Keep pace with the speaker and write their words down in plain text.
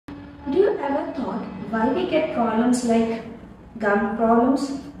Do you ever thought why we get problems like gum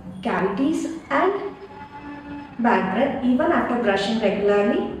problems, cavities and bad breath even after brushing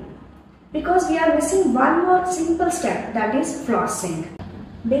regularly? Because we are missing one more simple step, that is flossing.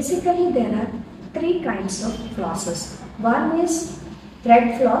 Basically there are three kinds of flosses. One is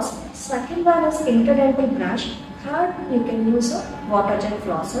thread floss, second one is interdental brush, third you can use a water jet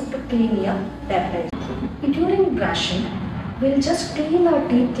flosser to clean your teeth. During brushing, we'll just clean our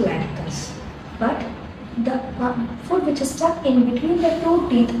teeth like this, but the food which is stuck in between the two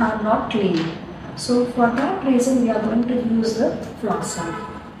teeth are not clean. So for that reason we are going to use the flosser.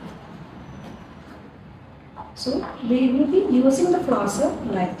 So we will be using the flosser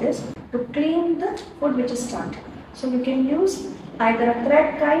like this to clean the food which is stuck. So you can use either a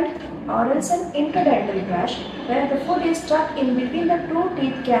thread kind or else an interdental brush where the food is stuck in between the two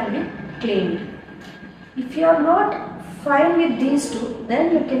teeth can be cleaned. If you are not fine with these two,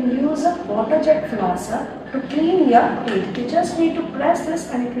 then you can use a water jet flosser to clean your teeth. You just need to press this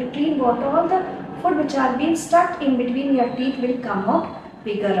and it will clean water. All the food which are being stuck in between your teeth will come out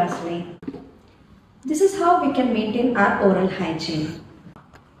vigorously. This is how we can maintain our oral hygiene.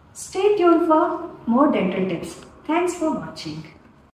 Stay tuned for more dental tips. Thanks for watching.